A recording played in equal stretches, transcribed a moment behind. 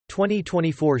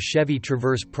2024 Chevy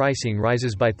Traverse pricing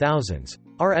rises by thousands.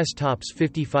 RS tops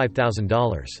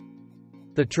 $55,000.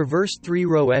 The Traverse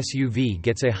 3-row SUV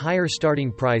gets a higher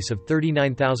starting price of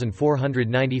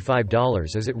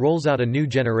 $39,495 as it rolls out a new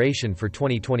generation for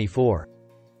 2024.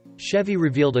 Chevy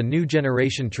revealed a new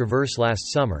generation Traverse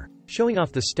last summer, showing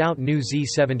off the stout new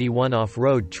Z71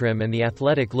 off-road trim and the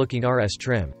athletic-looking RS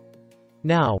trim.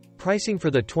 Now, pricing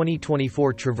for the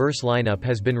 2024 Traverse lineup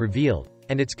has been revealed,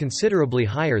 and it's considerably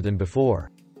higher than before.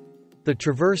 The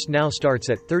Traverse now starts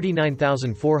at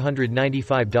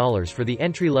 $39,495 for the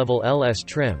entry-level LS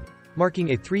trim,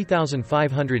 marking a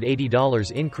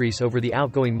 $3,580 increase over the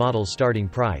outgoing model's starting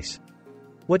price.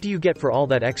 What do you get for all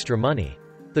that extra money?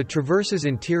 The Traverse's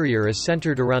interior is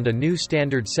centered around a new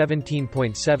standard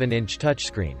 17.7-inch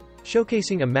touchscreen,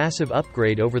 showcasing a massive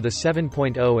upgrade over the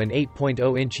 7.0 and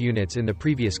 8.0-inch units in the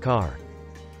previous car.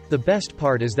 The best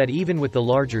part is that even with the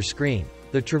larger screen,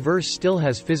 the Traverse still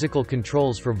has physical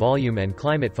controls for volume and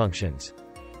climate functions.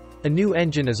 A new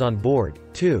engine is on board,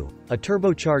 too, a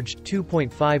turbocharged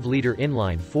 2.5-liter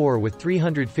inline-4 with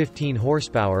 315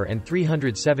 horsepower and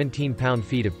 317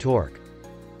 pound-feet of torque.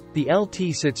 The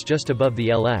LT sits just above the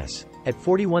LS, at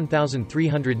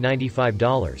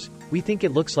 $41,395. We think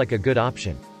it looks like a good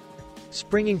option.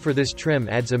 Springing for this trim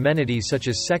adds amenities such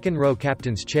as second-row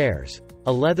captain's chairs,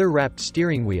 a leather-wrapped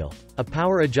steering wheel, a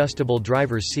power-adjustable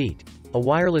driver's seat, a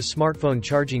wireless smartphone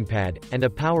charging pad, and a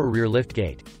power rear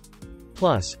liftgate.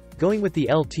 Plus, going with the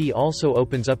LT also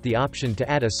opens up the option to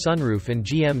add a sunroof and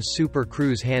GM's Super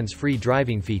Cruise hands-free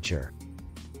driving feature.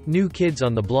 New kids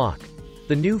on the block.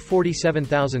 The new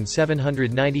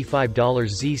 $47,795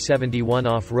 Z71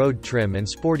 off-road trim and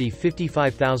sporty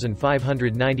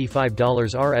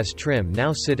 $55,595 RS trim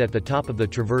now sit at the top of the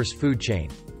Traverse food chain.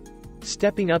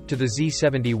 Stepping up to the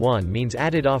Z71 means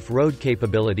added off-road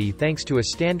capability thanks to a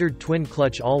standard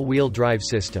twin-clutch all-wheel drive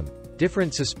system,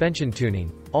 different suspension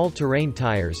tuning, all-terrain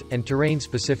tires, and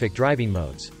terrain-specific driving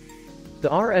modes.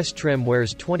 The RS trim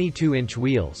wears 22-inch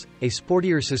wheels, a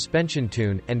sportier suspension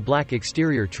tune, and black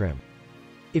exterior trim.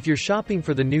 If you're shopping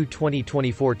for the new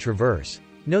 2024 Traverse,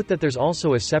 note that there's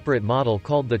also a separate model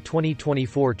called the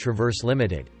 2024 Traverse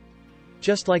Limited.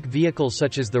 Just like vehicles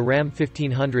such as the Ram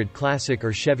 1500 Classic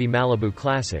or Chevy Malibu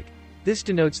Classic, this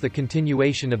denotes the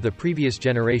continuation of the previous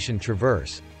generation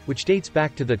Traverse, which dates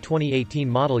back to the 2018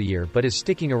 model year but is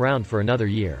sticking around for another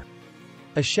year.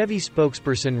 A Chevy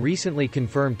spokesperson recently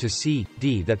confirmed to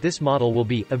CD that this model will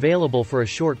be available for a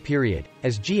short period,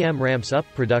 as GM ramps up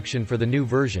production for the new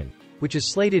version, which is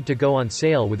slated to go on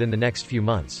sale within the next few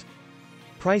months.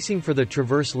 Pricing for the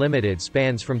Traverse Limited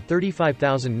spans from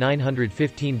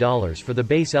 $35,915 for the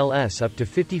base LS up to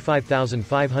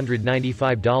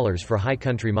 $55,595 for high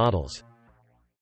country models.